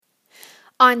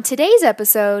On today's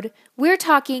episode, we're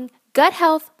talking Gut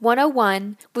Health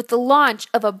 101 with the launch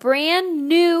of a brand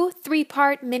new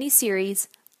 3-part mini-series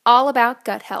all about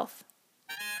gut health.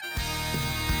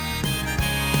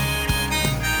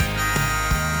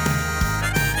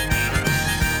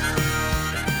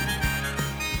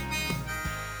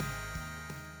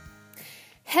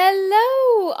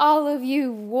 Hello, all of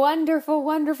you wonderful,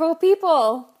 wonderful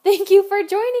people. Thank you for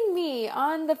joining me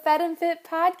on the Fed and Fit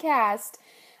podcast.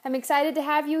 I'm excited to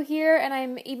have you here, and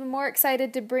I'm even more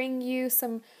excited to bring you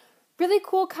some really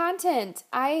cool content.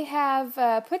 I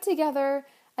have put together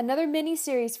another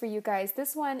mini-series for you guys.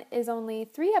 This one is only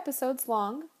 3 episodes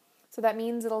long, so that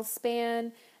means it'll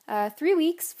span 3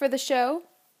 weeks for the show,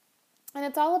 and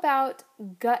it's all about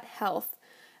gut health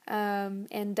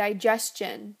and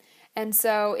digestion. And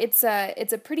so it's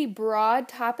a pretty broad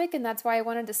topic, and that's why I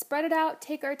wanted to spread it out,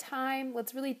 take our time.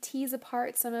 Let's really tease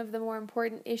apart some of the more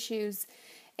important issues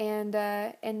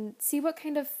and see what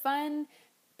kind of fun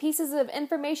pieces of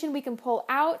information we can pull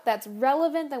out that's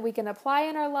relevant, that we can apply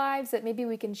in our lives, that maybe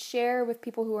we can share with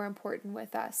people who are important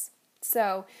with us.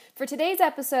 So for today's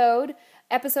episode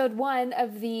 1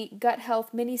 of the Gut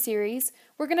Health mini-series,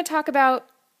 we're going to talk about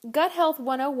Gut Health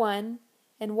 101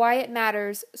 and why it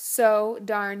matters so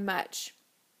darn much.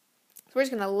 So we're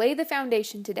just going to lay the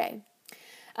foundation today.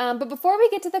 But before we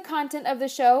get to the content of the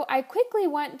show, I quickly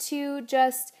want to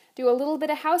just do a little bit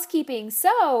of housekeeping.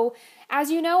 So, as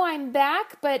you know, I'm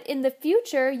back, but in the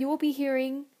future, you will be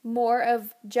hearing more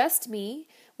of just me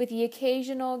with the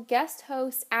occasional guest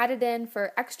host added in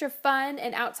for extra fun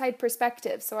and outside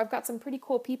perspective. So I've got some pretty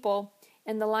cool people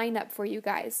in the lineup for you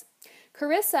guys.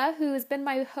 Carissa, who has been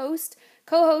my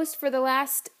co-host for the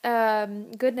last,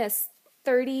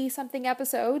 30-something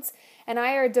episodes, and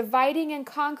I are dividing and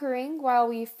conquering while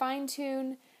we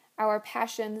fine-tune our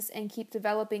passions and keep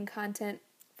developing content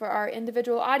for our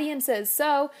individual audiences.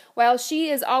 So, while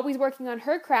she is always working on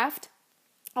her craft,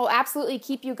 I'll absolutely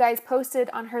keep you guys posted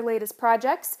on her latest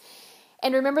projects.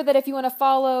 And remember that if you want to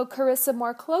follow Carissa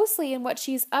more closely and what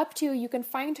she's up to, you can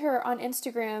find her on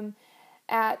Instagram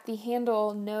at the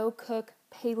handle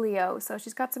NoCookPaleo. So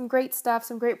she's got some great stuff,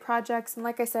 some great projects, and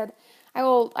like I said, I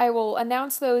will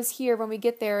announce those here when we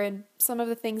get there and some of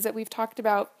the things that we've talked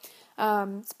about.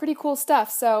 It's pretty cool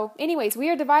stuff. So anyways, we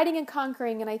are dividing and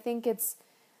conquering, and I think it's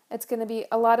going to be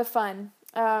a lot of fun.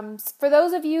 For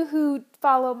those of you who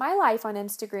follow my life on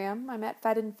Instagram, I'm at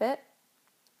Fed and Fit.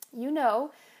 You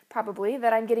know probably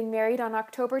that I'm getting married on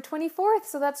October 24th.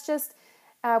 So that's just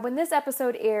when this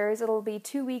episode airs, it'll be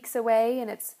 2 weeks away, and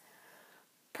it's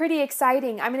pretty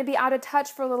exciting. I'm going to be out of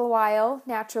touch for a little while,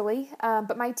 naturally,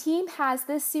 but my team has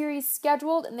this series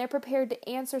scheduled, and they're prepared to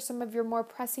answer some of your more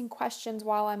pressing questions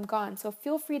while I'm gone. So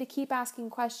feel free to keep asking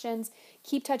questions,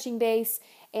 keep touching base,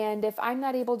 and if I'm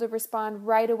not able to respond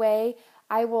right away,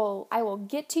 I will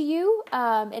get to you,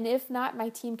 and if not, my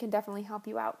team can definitely help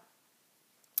you out.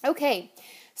 Okay,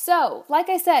 so like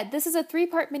I said, this is a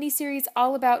 3-part mini-series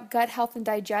all about gut health and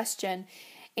digestion,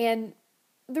 and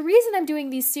the reason I'm doing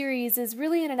these series is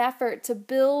really in an effort to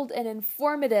build an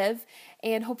informative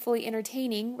and hopefully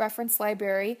entertaining reference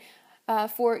library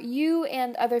for you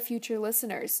and other future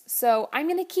listeners. So I'm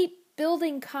going to keep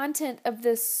building content of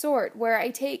this sort where I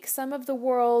take some of the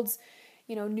world's,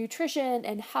 nutrition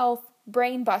and health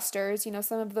brain busters,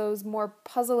 some of those more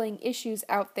puzzling issues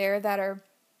out there that are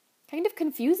kind of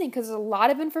confusing because there's a lot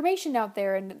of information out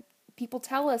there and people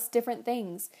tell us different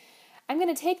things. I'm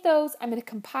going to take those, I'm going to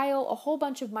compile a whole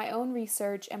bunch of my own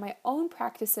research and my own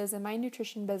practices in my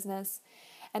nutrition business,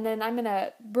 and then I'm going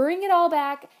to bring it all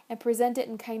back and present it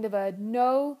in kind of a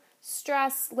no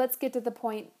stress, let's get to the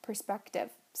point perspective.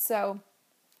 So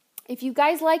if you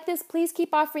guys like this, please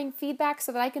keep offering feedback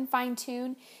so that I can fine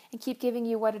tune and keep giving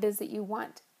you what it is that you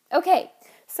want. Okay,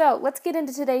 so let's get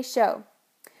into today's show.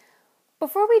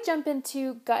 Before we jump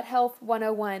into Gut Health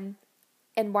 101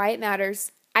 and why it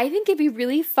matters, I think it'd be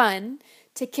really fun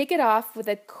to kick it off with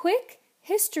a quick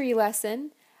history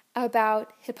lesson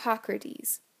about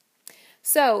Hippocrates.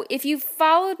 So, if you've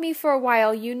followed me for a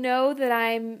while, you know that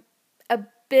I'm a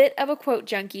bit of a quote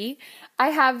junkie.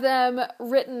 I have them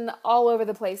written all over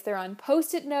the place. They're on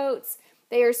Post-it notes.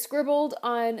 They are scribbled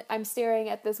on, I'm staring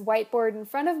at this whiteboard in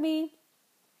front of me.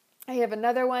 I have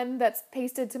another one that's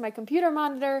pasted to my computer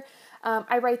monitor.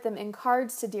 I write them in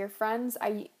cards to dear friends.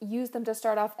 I use them to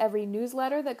start off every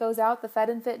newsletter that goes out, the Fed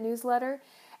and Fit newsletter,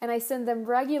 and I send them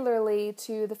regularly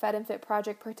to the Fed and Fit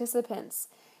project participants.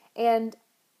 And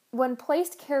when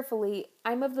placed carefully,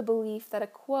 I'm of the belief that a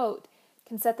quote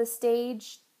can set the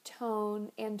stage,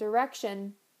 tone, and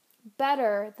direction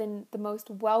better than the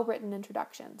most well-written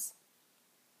introductions.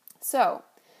 So,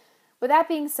 With that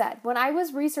being said, when I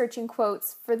was researching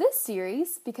quotes for this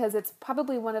series, because it's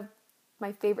probably one of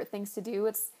my favorite things to do,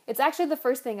 it's actually the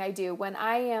first thing I do when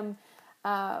I am,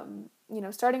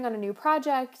 starting on a new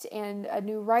project and a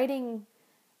new writing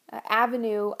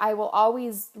avenue. I will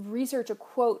always research a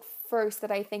quote first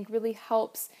that I think really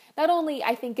helps. Not only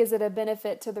I think is it a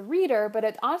benefit to the reader,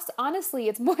 but honestly,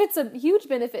 it's a huge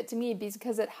benefit to me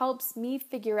because it helps me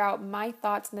figure out my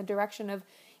thoughts in the direction of,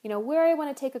 where I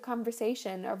want to take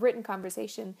a written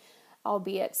conversation,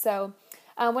 albeit. So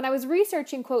when I was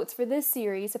researching quotes for this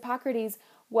series, Hippocrates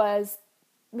was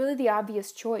really the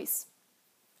obvious choice.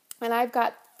 And I've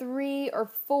got 3 or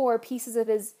 4 pieces of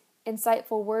his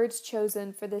insightful words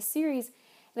chosen for this series,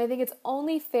 and I think it's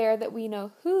only fair that we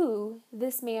know who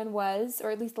this man was,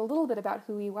 or at least a little bit about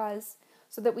who he was,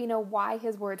 so that we know why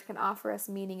his words can offer us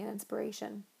meaning and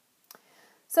inspiration.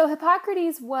 So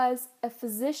Hippocrates was a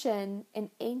physician in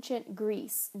ancient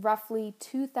Greece, roughly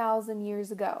 2,000 years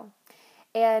ago.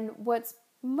 And what's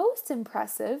most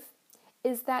impressive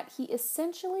is that he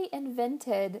essentially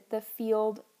invented the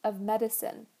field of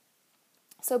medicine.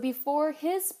 So before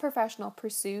his professional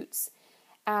pursuits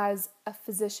as a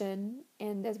physician,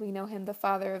 and as we know him, the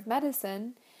father of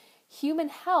medicine, human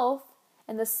health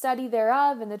and the study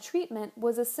thereof and the treatment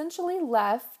was essentially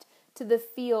left to the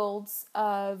fields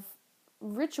of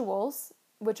rituals,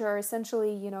 which are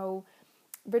essentially,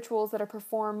 rituals that are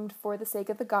performed for the sake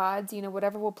of the gods,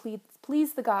 whatever will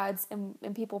please the gods,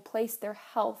 and people place their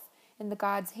health in the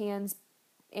gods' hands.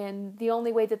 And the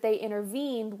only way that they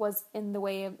intervened was in the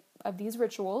way of these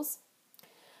rituals.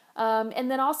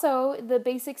 And then also the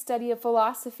basic study of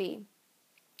philosophy.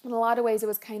 In a lot of ways, it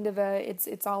was kind of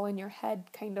it's all in your head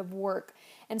kind of work.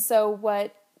 And so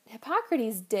what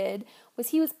Hippocrates did was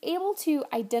he was able to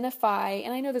identify,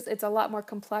 and I know it's a lot more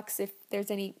complex if there's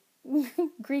any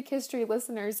Greek history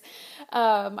listeners.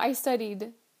 I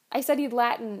studied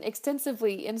Latin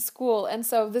extensively in school, and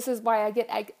so this is why I get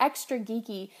extra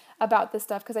geeky about this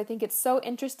stuff, because I think it's so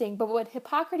interesting. But what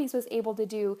Hippocrates was able to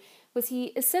do was he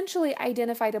essentially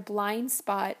identified a blind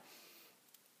spot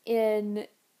in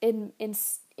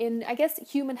I guess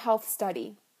human health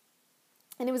study.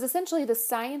 And it was essentially the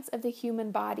science of the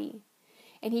human body.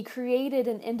 And he created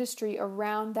an industry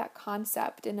around that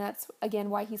concept, and that's again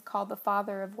why he's called the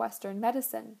father of Western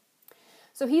medicine.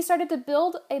 So he started to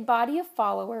build a body of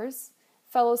followers,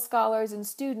 fellow scholars and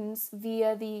students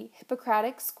via the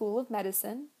Hippocratic School of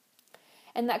Medicine.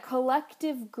 And that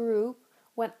collective group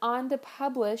went on to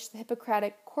publish the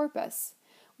Hippocratic Corpus,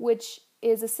 which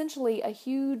is essentially a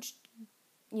huge,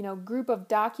 group of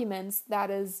documents that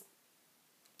is,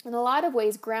 in a lot of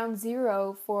ways, ground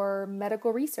zero for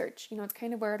medical research. It's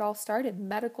kind of where it all started.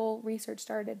 Medical research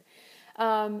started.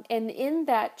 And in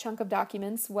that chunk of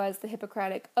documents was the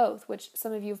Hippocratic Oath, which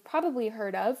some of you have probably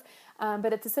heard of,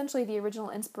 but it's essentially the original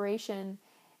inspiration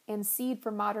and seed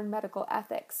for modern medical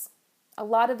ethics. A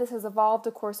lot of this has evolved,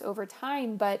 of course, over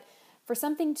time, but for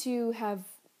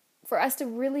us to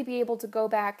really be able to go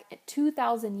back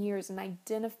 2,000 years and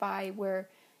identify where,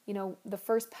 the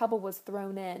first pebble was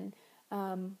thrown in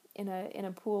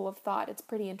a pool of thought, it's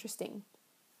pretty interesting.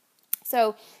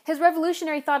 So his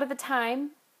revolutionary thought at the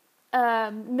time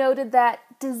noted that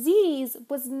disease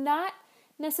was not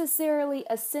necessarily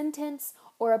a sentence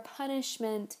or a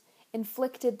punishment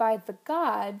inflicted by the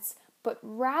gods, but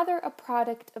rather a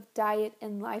product of diet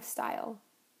and lifestyle.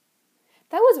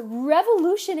 That was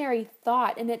revolutionary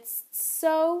thought, and it's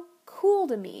so cool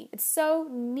to me. It's so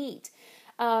neat.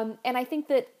 And I think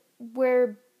that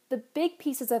where the big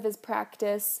pieces of his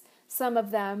practice, some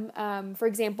of them, for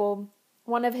example,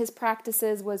 one of his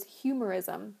practices was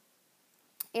humorism.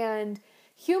 And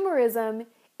humorism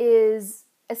is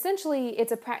essentially,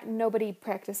 nobody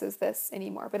practices this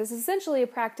anymore, but it's essentially a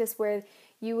practice where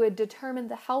you would determine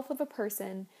the health of a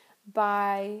person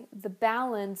by the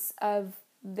balance of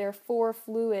their 4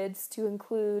 fluids, to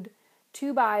include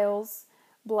 2 biles,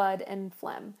 blood, and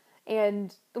phlegm.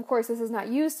 And of course, this is not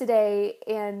used today,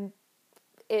 and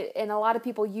a lot of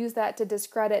people use that to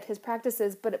discredit his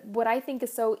practices. But what I think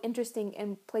is so interesting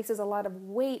and places a lot of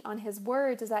weight on his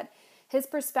words is that his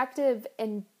perspective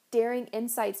and daring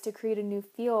insights to create a new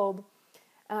field,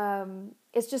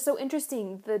 it's just so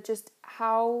interesting, just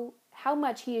how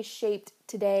much he is shaped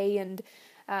today, and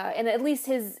at least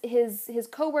his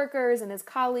coworkers and his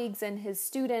colleagues and his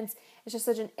students. It's just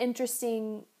such an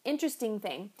interesting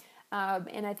thing,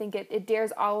 and I think it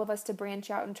dares all of us to branch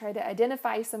out and try to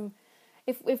identify some.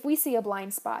 If we see a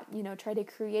blind spot, try to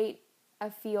create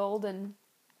a field and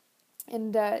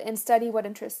study what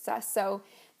interests us. So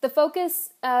the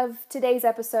focus of today's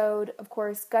episode, of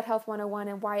course, Gut Health 101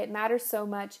 and why it matters so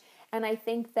much. And I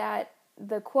think that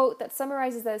the quote that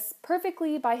summarizes this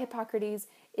perfectly by Hippocrates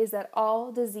is that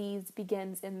all disease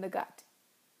begins in the gut.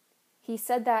 He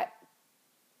said that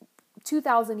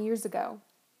 2,000 years ago.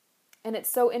 And it's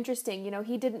so interesting.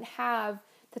 He didn't have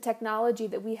the technology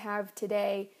that we have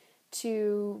today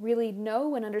to really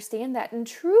know and understand that. And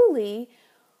truly,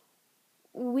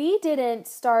 we didn't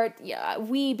start,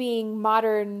 we being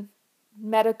modern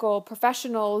medical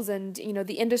professionals and,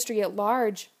 the industry at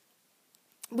large,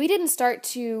 we didn't start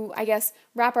to,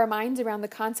 wrap our minds around the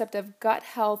concept of gut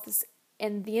health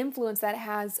and the influence that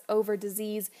has over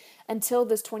disease until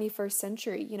this 21st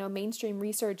century. Mainstream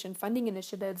research and funding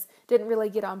initiatives didn't really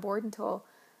get on board until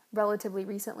relatively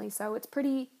recently. So it's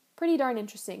pretty darn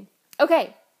interesting.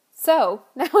 Okay, so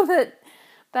now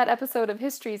that episode of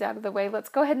history is out of the way, let's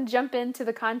go ahead and jump into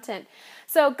the content.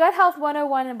 So Gut Health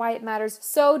 101 and why it matters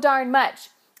so darn much.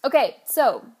 Okay,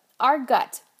 so our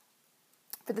gut,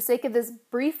 for the sake of this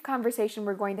brief conversation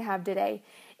we're going to have today,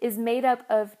 is made up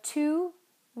of two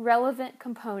relevant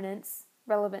components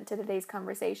relevant to today's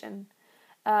conversation.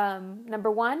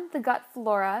 Number one, the gut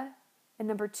flora, and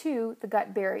number two, the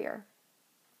gut barrier.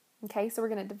 Okay, so we're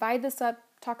going to divide this up,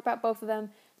 talk about both of them,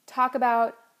 talk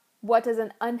about what does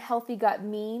an unhealthy gut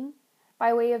mean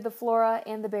by way of the flora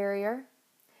and the barrier.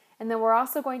 And then we're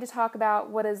also going to talk about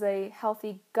what is a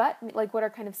healthy gut, like what are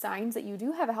kind of signs that you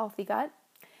do have a healthy gut.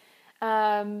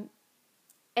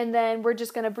 And then we're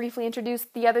just going to briefly introduce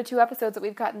the other two episodes that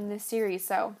we've got in this series.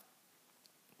 So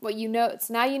now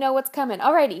you know what's coming.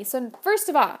 Alrighty, so first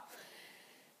of all,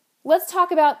 let's talk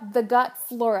about the gut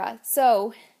flora.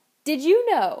 So, did you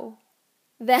know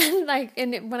that,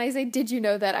 and when I say did you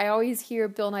know that, I always hear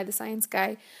Bill Nye the Science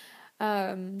Guy.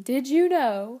 Did you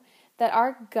know that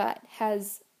our gut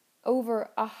has over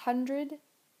 100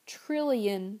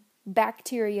 trillion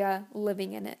bacteria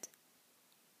living in it?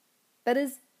 That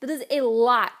is a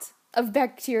lot of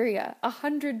bacteria.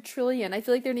 100 trillion. I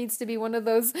feel like there needs to be one of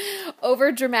those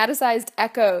over dramatized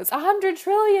echoes. 100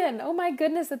 trillion. Oh my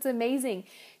goodness, that's amazing.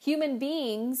 Human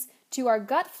beings, to our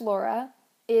gut flora,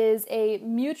 is a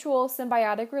mutual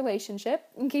symbiotic relationship.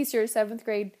 In case your 7th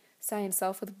grade science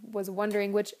self was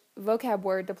wondering which vocab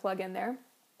word to plug in there.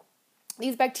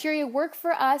 These bacteria work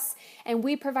for us, and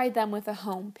we provide them with a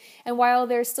home. And while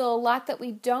there's still a lot that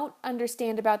we don't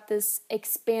understand about this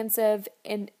expansive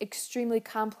and extremely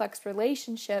complex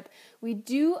relationship, we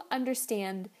do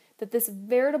understand that this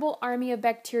veritable army of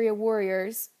bacteria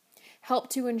warriors help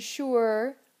to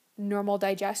ensure normal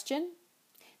digestion.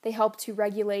 They help to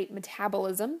regulate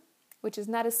metabolism, which is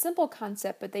not a simple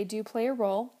concept, but they do play a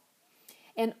role.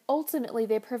 And ultimately,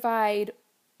 they provide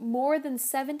more than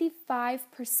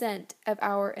 75% of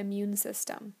our immune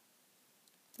system.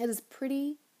 It is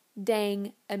pretty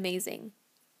dang amazing.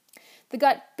 The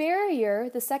gut barrier,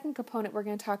 the second component we're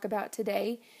going to talk about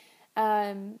today,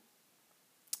 to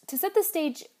set the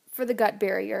stage for the gut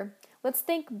barrier, let's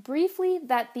think briefly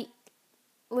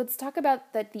let's talk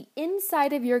about that the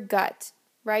inside of your gut,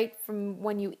 right? From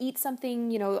when you eat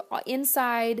something,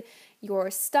 inside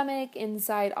your stomach,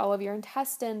 inside all of your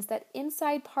intestines, that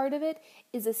inside part of it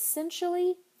is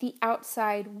essentially the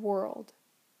outside world,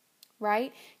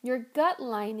 right? Your gut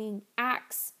lining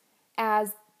acts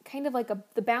as kind of like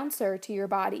the bouncer to your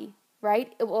body,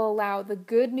 right? It will allow the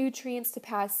good nutrients to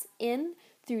pass in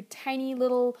through tiny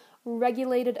little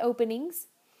regulated openings,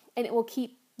 and it will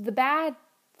keep the bad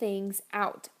things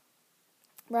out,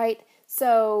 right?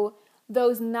 So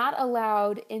those not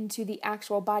allowed into the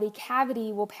actual body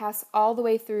cavity will pass all the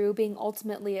way through, being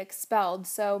ultimately expelled.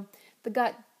 So the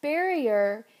gut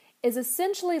barrier is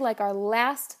essentially like our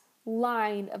last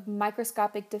line of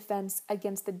microscopic defense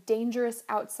against the dangerous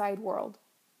outside world.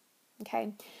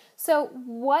 Okay, so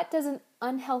what does an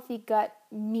unhealthy gut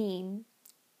mean?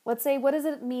 Let's say, what does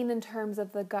it mean in terms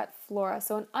of the gut flora?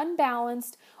 So an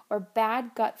unbalanced or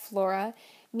bad gut flora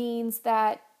means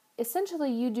that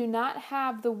essentially you do not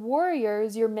have the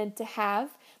warriors you're meant to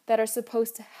have that are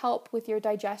supposed to help with your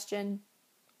digestion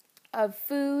of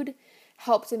food,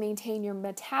 help to maintain your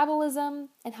metabolism,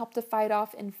 and help to fight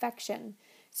off infection.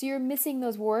 So you're missing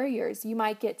those warriors. You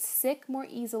might get sick more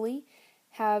easily,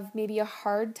 have maybe a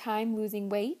hard time losing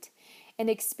weight,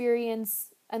 and experience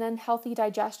an unhealthy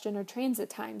digestion or transit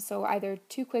time, so either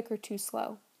too quick or too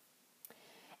slow.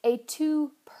 A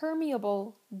too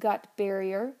permeable gut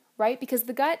barrier, right? Because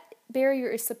the gut barrier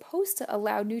is supposed to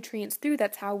allow nutrients through.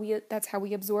 That's how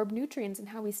we absorb nutrients and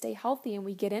how we stay healthy and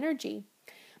we get energy.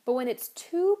 But when it's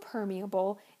too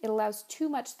permeable, it allows too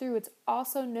much through. It's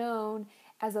also known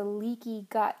as a leaky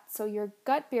gut. So your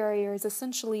gut barrier is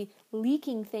essentially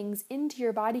leaking things into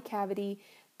your body cavity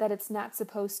that it's not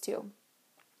supposed to.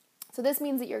 So this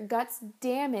means that your gut's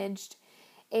damaged,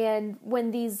 and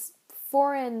when these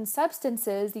foreign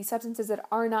substances, these substances that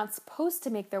are not supposed to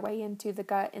make their way into the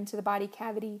gut, into the body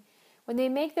cavity, when they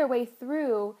make their way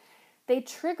through, they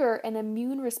trigger an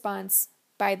immune response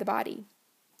by the body.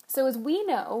 So as we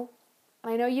know,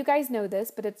 and I know you guys know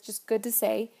this, but it's just good to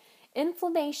say,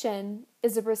 inflammation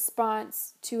is a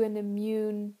response to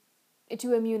immune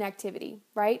activity,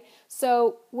 right?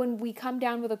 So when we come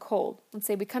down with a cold, let's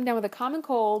say we come down with a common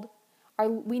cold,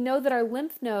 we know that our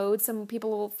lymph nodes, some people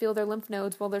will feel their lymph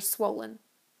nodes, well, they're swollen,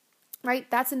 right?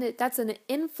 That's an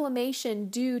inflammation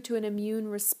due to an immune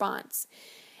response.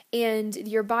 And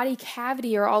your body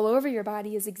cavity or all over your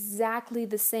body is exactly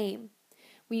the same.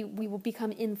 We will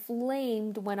become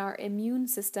inflamed when our immune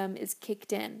system is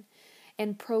kicked in.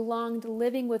 And prolonged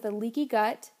living with a leaky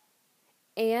gut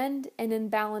and an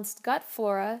imbalanced gut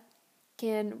flora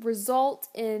can result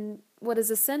in what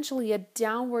is essentially a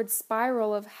downward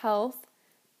spiral of health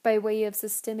by way of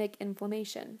systemic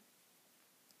inflammation.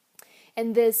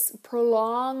 And this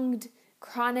prolonged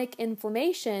chronic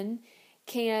inflammation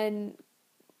can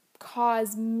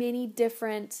cause many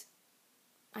different,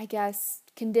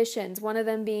 conditions. One of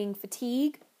them being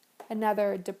fatigue,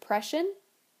 another depression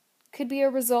could be a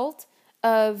result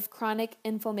of chronic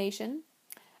inflammation,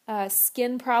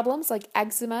 skin problems like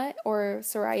eczema or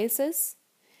psoriasis,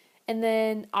 and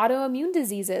then autoimmune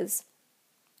diseases.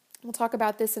 We'll talk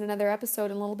about this in another episode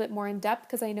a little bit more in depth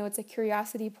because I know it's a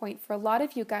curiosity point for a lot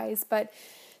of you guys, but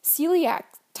celiac,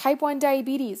 type 1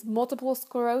 diabetes, multiple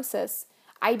sclerosis,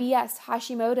 IBS,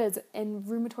 Hashimoto's, and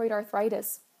rheumatoid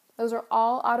arthritis. Those are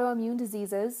all autoimmune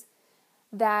diseases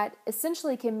that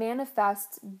essentially can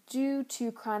manifest due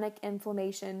to chronic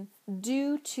inflammation,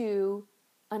 due to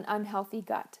an unhealthy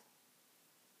gut.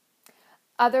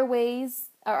 Other ways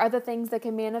or other things that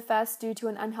can manifest due to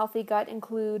an unhealthy gut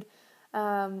include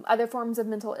other forms of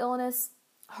mental illness,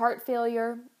 heart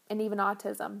failure, and even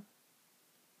autism.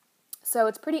 So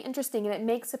it's pretty interesting, and it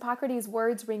makes Hippocrates'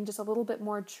 words ring just a little bit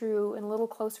more true and a little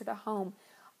closer to home.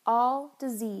 All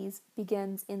disease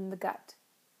begins in the gut.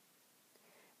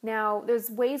 Now,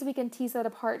 there's ways we can tease that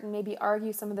apart and maybe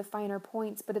argue some of the finer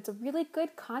points, but it's a really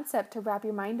good concept to wrap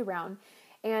your mind around.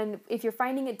 And if you're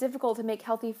finding it difficult to make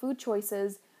healthy food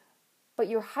choices, but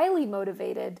you're highly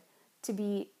motivated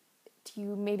to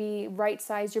maybe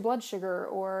right-size your blood sugar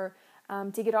or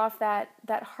to get off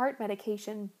that heart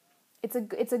medication, it's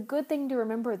a good thing to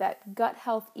remember that gut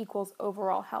health equals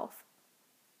overall health.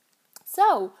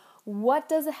 So, what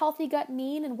does a healthy gut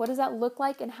mean, and what does that look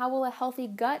like, and how will a healthy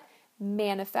gut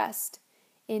manifest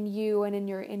in you and in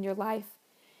your life?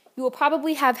 You will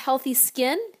probably have healthier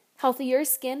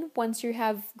skin once you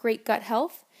have great gut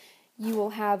health. You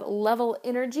will have level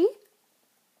energy.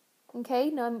 Okay,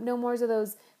 no more of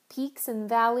those peaks and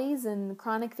valleys and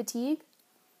chronic fatigue.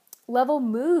 Level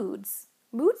moods.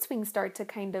 Mood swings start to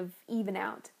kind of even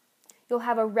out. You'll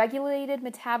have a regulated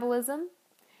metabolism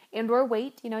and or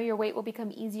weight. Your weight will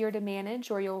become easier to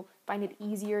manage, or you'll find it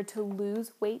easier to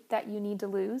lose weight that you need to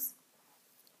lose.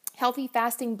 Healthy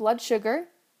fasting blood sugar.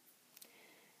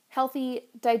 Healthy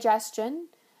digestion.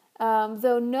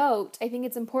 Though I think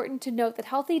it's important to note that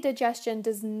healthy digestion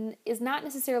is not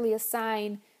necessarily a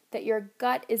sign that your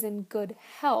gut is in good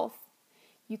health.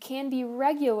 You can be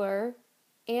regular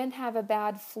and have a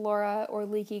bad flora or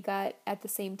leaky gut at the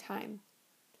same time.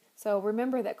 So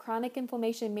remember that chronic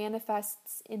inflammation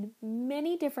manifests in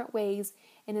many different ways,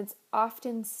 and it's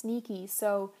often sneaky.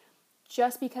 So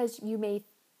just because you may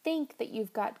think that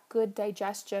you've got good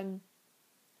digestion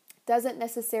doesn't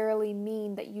necessarily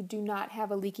mean that you do not have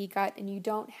a leaky gut and you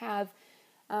don't have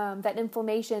that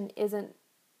inflammation isn't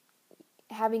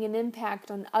having an impact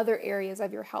on other areas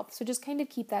of your health. So just kind of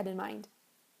keep that in mind.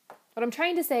 What I'm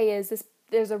trying to say is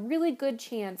there's a really good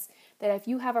chance that if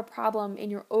you have a problem in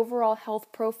your overall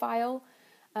health profile,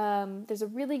 there's a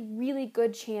really, really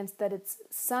good chance that it's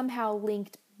somehow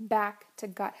linked back to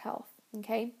gut health,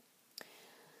 okay?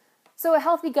 So a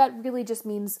healthy gut really just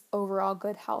means overall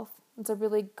good health. It's a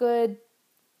really good,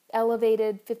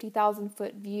 elevated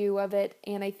 50,000-foot view of it,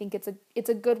 and I think it's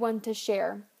a good one to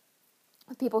share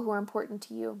with people who are important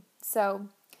to you. So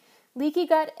leaky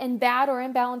gut and bad or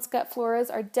imbalanced gut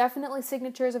floras are definitely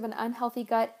signatures of an unhealthy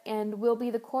gut and will be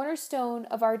the cornerstone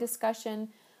of our discussion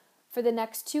for the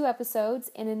next 2 episodes.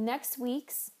 And in next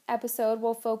week's episode,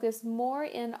 we'll focus more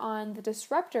in on the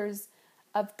disruptors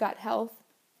of gut health.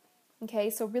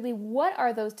 Okay, so really, what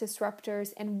are those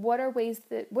disruptors, and what are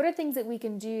things that we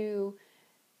can do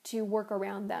to work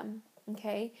around them?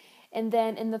 Okay, and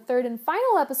then in the 3rd and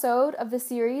final episode of the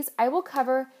series, I will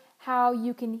cover how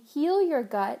you can heal your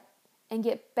gut and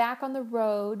get back on the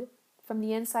road from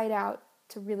the inside out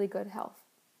to really good health.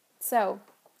 So,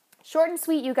 short and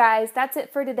sweet, you guys. That's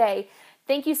it for today.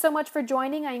 Thank you so much for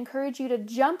joining. I encourage you to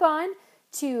jump on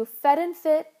to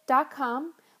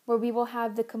fedandfit.com, where we will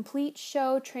have the complete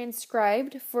show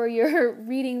transcribed for your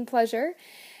reading pleasure.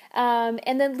 And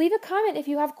then leave a comment if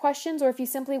you have questions or if you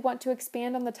simply want to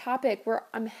expand on the topic, where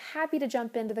I'm happy to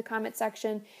jump into the comment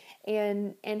section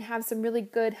and have some really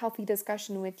good, healthy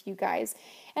discussion with you guys.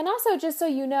 And also, just so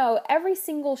you know, every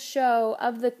single show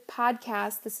of the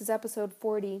podcast, this is episode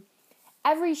 40,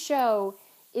 every show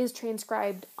is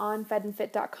transcribed on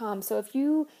fedandfit.com. So if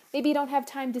you maybe don't have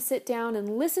time to sit down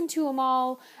and listen to them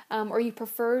all, or you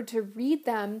prefer to read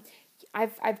them,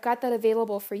 I've got that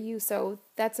available for you. So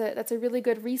that's a really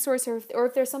good resource. Or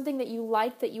if there's something that you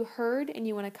like that you heard and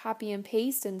you want to copy and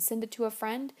paste and send it to a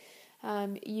friend,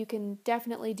 you can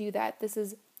definitely do that. This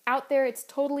is out there. It's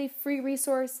totally free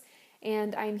resource,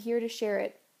 and I'm here to share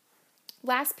it.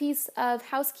 Last piece of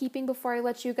housekeeping before I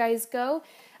let you guys go.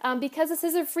 Because this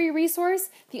is a free resource,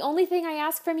 the only thing I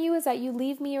ask from you is that you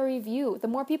leave me a review. The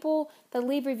more people that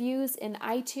leave reviews in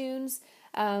iTunes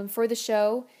for the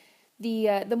show,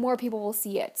 the more people will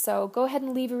see it. So go ahead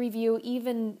and leave a review,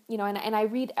 even, and I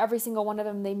read every single one of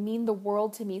them. They mean the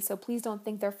world to me. So please don't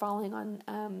think they're falling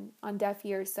on deaf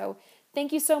ears. So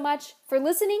thank you so much for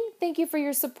listening. Thank you for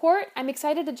your support. I'm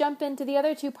excited to jump into the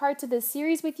other 2 parts of this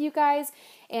series with you guys,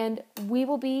 and we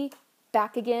will be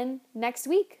back again next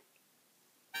week.